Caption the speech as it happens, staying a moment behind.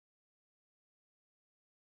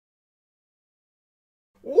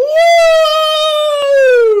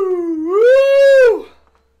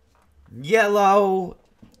Yellow,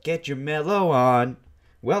 get your mellow on.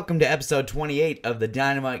 Welcome to episode 28 of the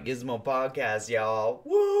Dynamite Gizmo podcast, y'all.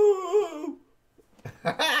 Woo!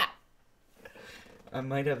 I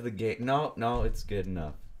might have the gate. No, it's good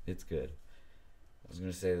enough. It's good. I was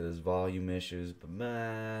gonna say there's volume issues, but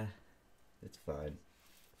it's fine.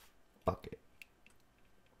 Fuck it.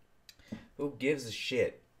 Who gives a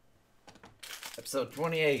shit? Episode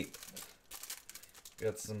 28.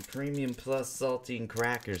 Got some premium plus saltine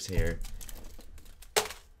crackers here.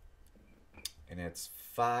 And it's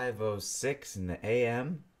 5:06 in the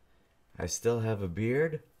AM. I still have a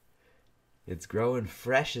beard. It's growing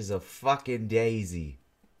fresh as a fucking daisy.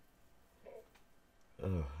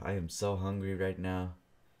 Ugh, I am so hungry right now.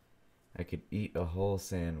 I could eat a whole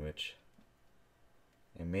sandwich.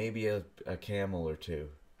 And maybe a camel or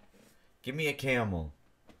two. Give me a camel.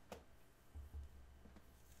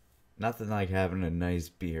 Nothing like having a nice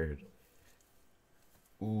beard.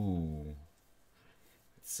 Ooh.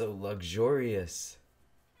 It's so luxurious.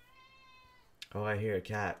 Oh, I hear a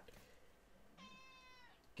cat.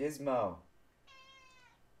 Gizmo.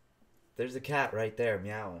 There's a cat right there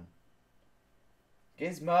meowing.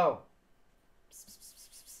 Gizmo. Psst, psst, psst,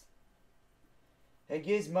 psst. Hey,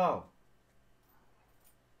 Gizmo.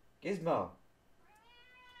 Gizmo.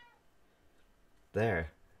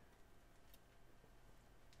 There.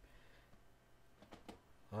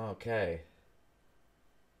 Okay.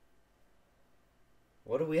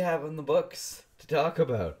 What do we have in the books to talk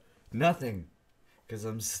about? Nothing. Because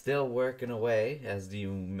I'm still working away, as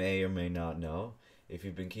you may or may not know. If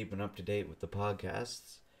you've been keeping up to date with the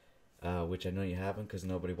podcasts. Which I know you haven't because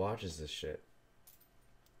nobody watches this shit.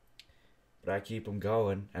 But I keep them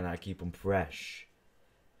going and I keep them fresh.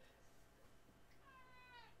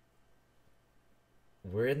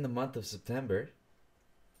 We're in the month of September.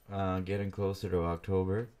 Getting closer to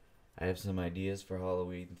October. I have some ideas for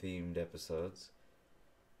Halloween themed episodes.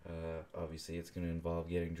 Obviously it's gonna involve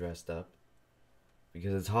getting dressed up.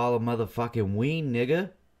 Because it's motherfucking Ween,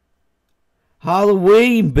 nigga.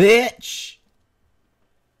 Halloween, bitch!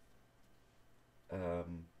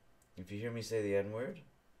 If you hear me say the N-word,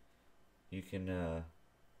 you can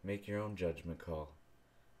make your own judgment call.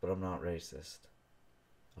 But I'm not racist.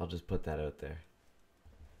 I'll just put that out there.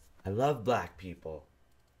 I love black people.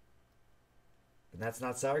 And that's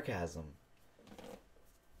not sarcasm.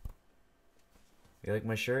 You like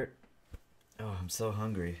my shirt? Oh, I'm so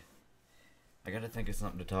hungry. I gotta think of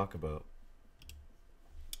something to talk about.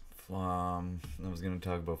 I was gonna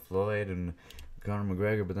talk about Floyd and Conor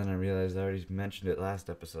McGregor, but then I realized I already mentioned it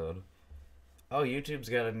last episode. Oh, YouTube's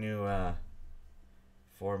got a new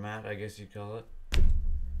format, I guess you'd call it.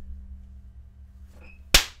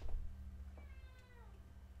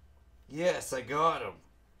 Yes, I got him.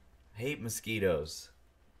 Hate mosquitoes.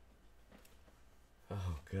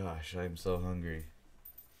 Oh gosh, I'm so hungry.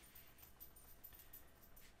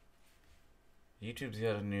 YouTube's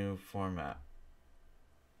got a new format.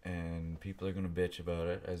 And people are gonna bitch about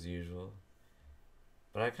it, as usual.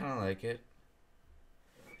 But I kinda like it.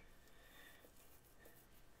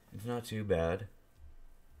 It's not too bad.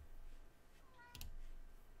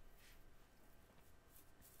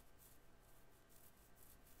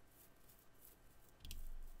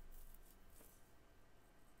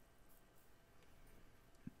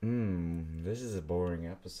 This is a boring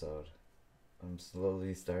episode. I'm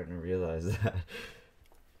slowly starting to realize that.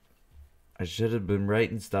 I should have been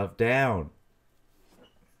writing stuff down.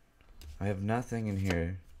 I have nothing in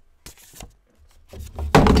here.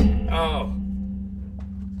 Oh!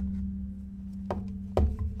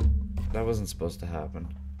 That wasn't supposed to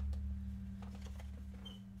happen.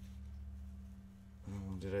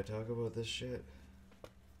 Did I talk about this shit?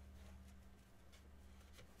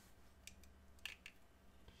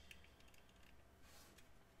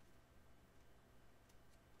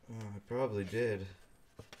 I probably did.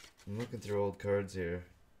 I'm looking through old cards here.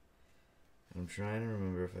 I'm trying to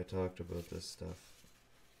remember if I talked about this stuff.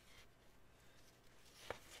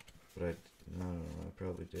 But no, I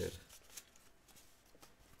probably did.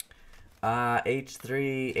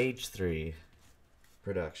 H3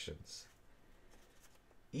 Productions.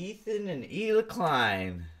 Ethan and Ela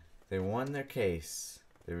Klein. They won their case.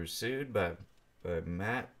 They were sued by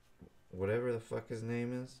Matt, whatever the fuck his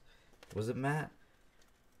name is. Was it Matt?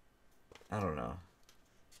 I don't know.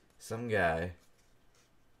 Some guy.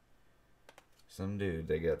 Some dude.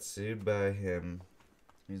 They got sued by him.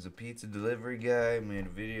 He's a pizza delivery guy. Made a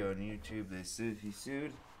video on YouTube. He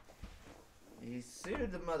sued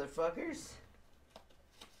the motherfuckers.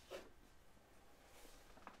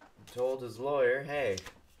 Told his lawyer, hey,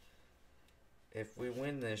 if we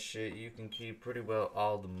win this shit, you can keep pretty well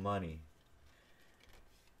all the money.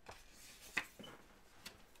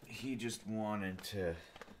 he just wanted to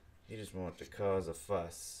cause a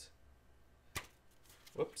fuss.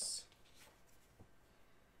 Whoops.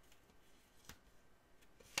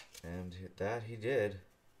 And that he did.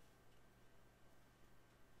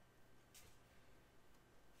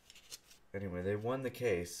 Anyway, they won the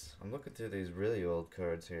case. I'm looking through these really old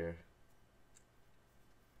cards here.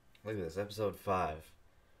 Look at this, episode 5.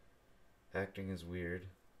 Acting is weird.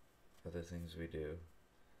 Other things we do.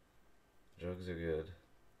 Drugs are good.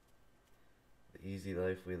 The easy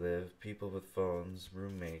life we live. People with phones.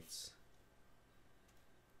 Roommates.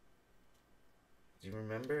 Do you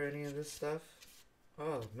remember any of this stuff?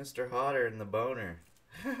 Oh, Mr. Hotter and the Boner.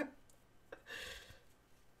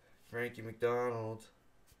 Frankie McDonald.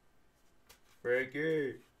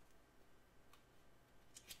 Frankie.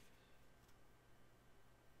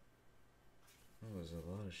 That was a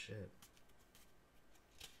lot of shit.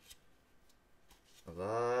 A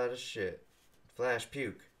lot of shit. Flash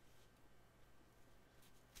puke.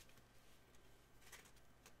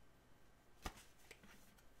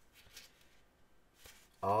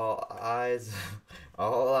 All eyes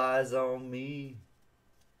on me.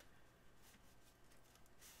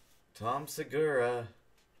 Tom Segura.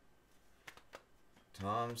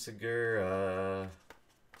 Tom Segura.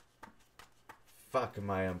 Fuck,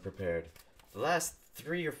 am I unprepared. The last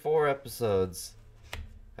 3 or 4 episodes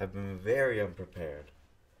I've been very unprepared.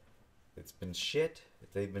 It's been shit.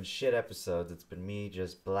 They've been shit episodes. It's been me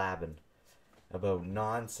just blabbing about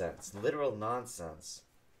nonsense. Literal nonsense.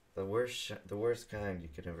 The worst kind you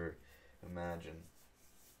could ever imagine.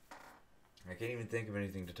 I can't even think of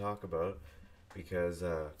anything to talk about because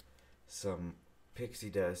some pixie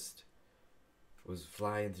dust was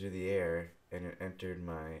flying through the air and it entered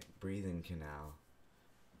my breathing canal.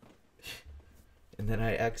 And then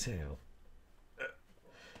I exhaled.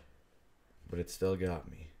 But it still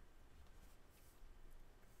got me.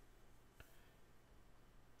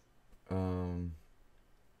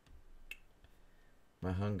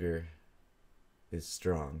 My hunger is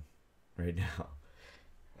strong right now.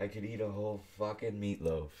 I could eat a whole fucking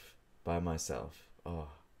meatloaf by myself. Oh,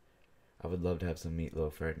 I would love to have some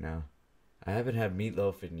meatloaf right now. I haven't had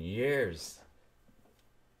meatloaf in years.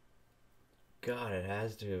 God, it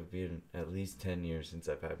has to have been at least 10 years since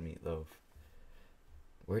I've had meatloaf.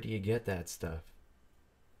 Where do you get that stuff?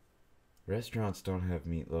 Restaurants don't have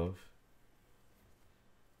meatloaf.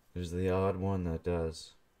 There's the odd one that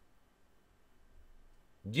does.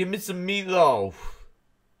 Give me some meatloaf!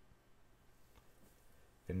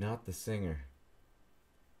 And not the singer.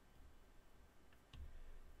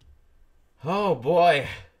 Oh boy!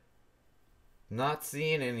 Not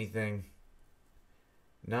seeing anything.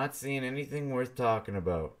 Not seeing anything worth talking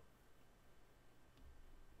about.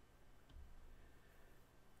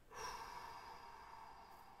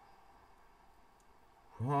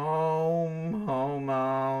 Home, home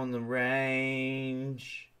on the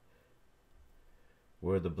range,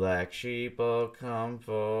 where the black sheep all come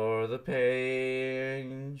for the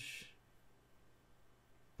page.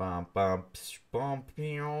 Bum bum bum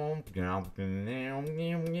bum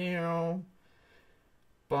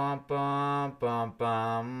bum bum bum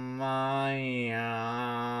bum my.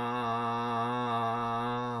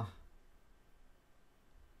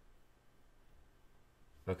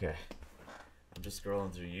 Okay. I'm just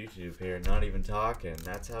scrolling through YouTube here, not even talking.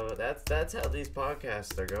 That's how these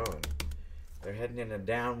podcasts are going. They're heading in a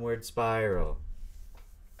downward spiral.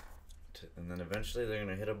 And then eventually they're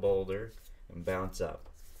gonna hit a boulder and bounce up.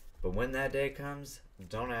 But when that day comes,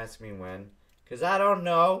 don't ask me when, cause I don't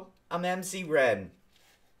know. I'm MC Ren.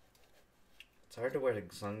 It's hard to wear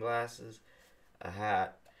sunglasses, a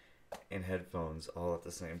hat, and headphones all at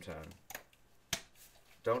the same time.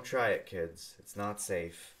 Don't try it, kids. It's not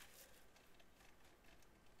safe.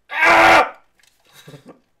 Ah!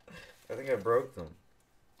 I think I broke them.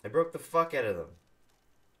 I broke the fuck out of them.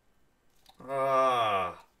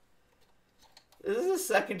 Ah. This is the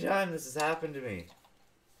second time this has happened to me.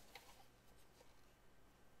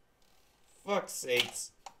 Fuck's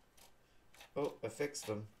sakes. Oh, I fixed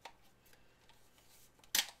them.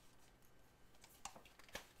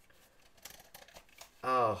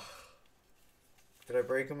 Oh. Did I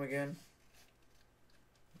break them again?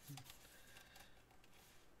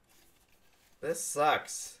 This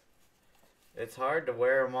sucks. It's hard to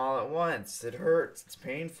wear them all at once. It hurts. It's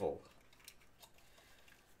painful.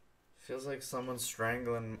 Feels like someone's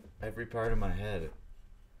strangling every part of my head.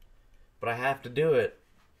 But I have to do it.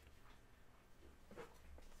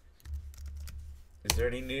 Is there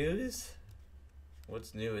any news?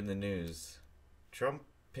 What's new in the news? Trump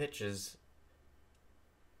pitches.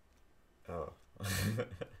 Oh.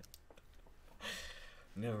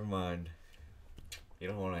 Never mind. You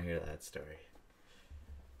don't want to hear that story.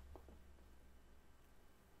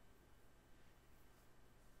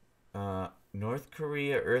 North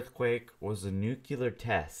Korea earthquake was a nuclear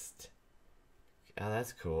test. Oh,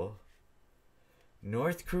 that's cool.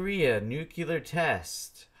 North Korea nuclear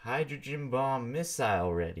test. Hydrogen bomb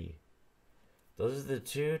missile ready. Those are the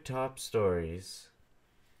two top stories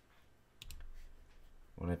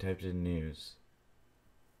when I typed in news.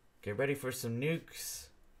 Get ready for some nukes.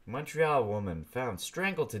 Montreal woman found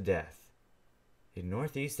strangled to death in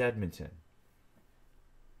northeast Edmonton.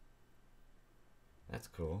 That's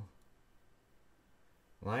cool.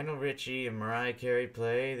 Lionel Richie and Mariah Carey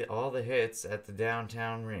play all the hits at the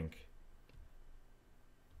downtown rink.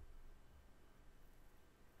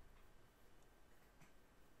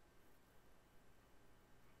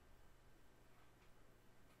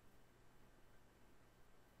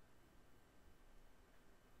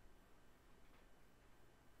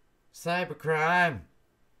 Cybercrime!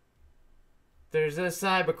 There's a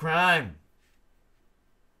cybercrime!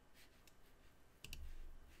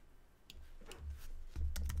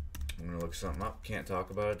 I'm gonna look something up. Can't talk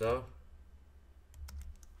about it though.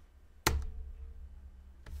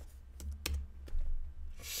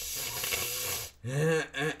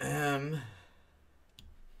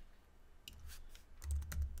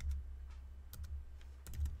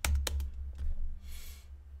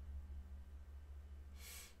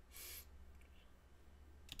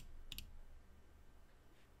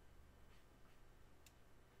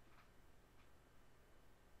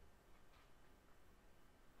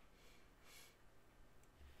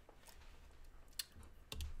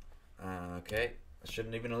 Okay, I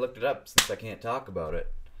shouldn't even have looked it up since I can't talk about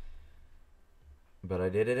it. But I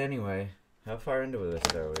did it anyway. How far into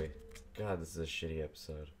this are we? God, this is a shitty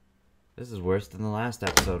episode. This is worse than the last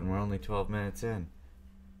episode, and we're only 12 minutes in.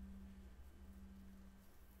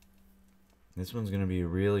 This one's gonna be a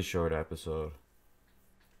really short episode.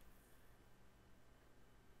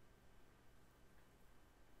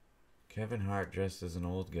 Kevin Hart dressed as an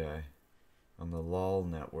old guy on the LOL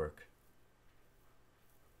network.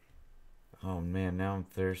 Oh man, now I'm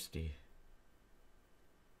thirsty.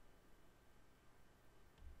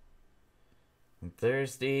 I'm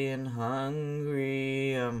thirsty and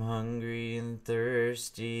hungry. I'm hungry and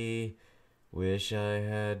thirsty. Wish I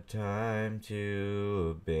had time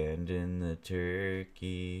to abandon the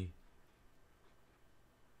turkey.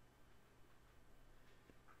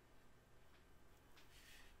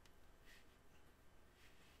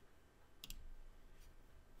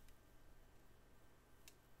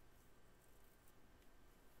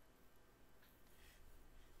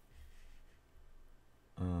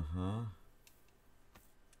 Uh-huh.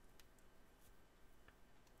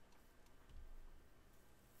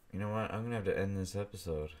 You know what? I'm gonna have to end this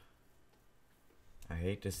episode. I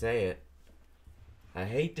hate to say it. I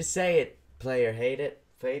hate to say it. Player hate it,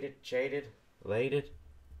 faded, shaded, lated,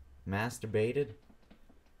 masturbated.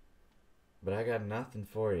 But I got nothing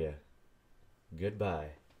for you. Goodbye.